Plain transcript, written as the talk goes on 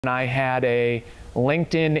I had a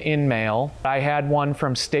LinkedIn in-mail. I had one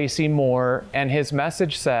from Stacy Moore, and his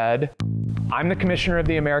message said, "I'm the commissioner of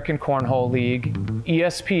the American Cornhole League.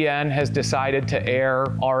 ESPN has decided to air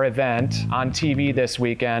our event on TV this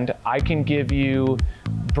weekend. I can give you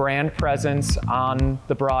brand presence on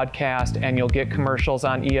the broadcast, and you'll get commercials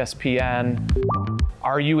on ESPN.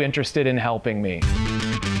 Are you interested in helping me?"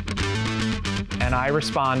 And I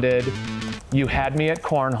responded, "You had me at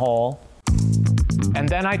Cornhole." And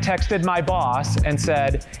then I texted my boss and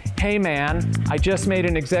said, "Hey man, I just made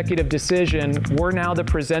an executive decision. We're now the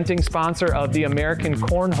presenting sponsor of the American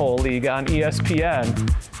Cornhole League on ESPN."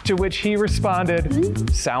 To which he responded,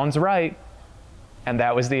 "Sounds right." And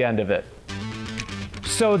that was the end of it.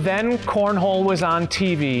 So then Cornhole was on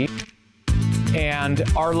TV, and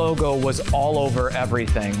our logo was all over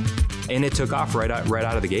everything. And it took off right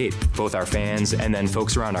out of the gate. Both our fans and then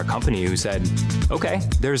folks around our company who said, okay,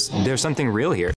 there's something real here.